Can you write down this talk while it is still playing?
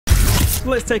So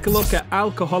let's take a look at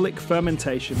alcoholic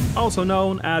fermentation, also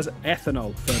known as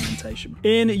ethanol fermentation.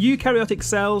 In eukaryotic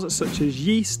cells such as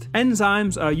yeast,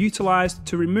 enzymes are utilized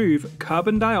to remove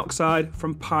carbon dioxide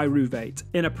from pyruvate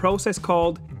in a process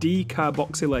called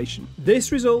decarboxylation.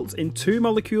 This results in two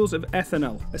molecules of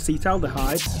ethanol,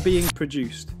 acetaldehyde, being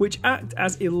produced, which act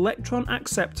as electron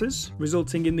acceptors,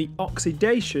 resulting in the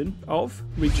oxidation of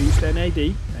reduced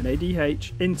NAD,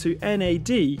 NADH, into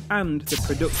NAD and the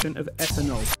production of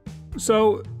ethanol.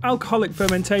 So, alcoholic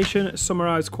fermentation,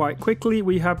 summarised quite quickly,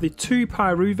 we have the two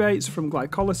pyruvates from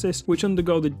glycolysis which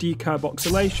undergo the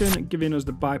decarboxylation, giving us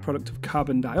the byproduct of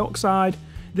carbon dioxide.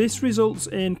 This results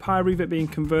in pyruvate being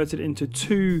converted into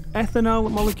two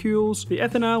ethanol molecules. The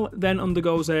ethanol then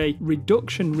undergoes a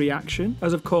reduction reaction,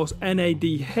 as of course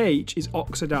NADH is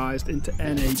oxidised into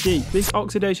NAD. This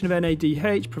oxidation of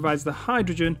NADH provides the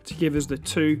hydrogen to give us the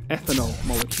two ethanol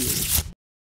molecules.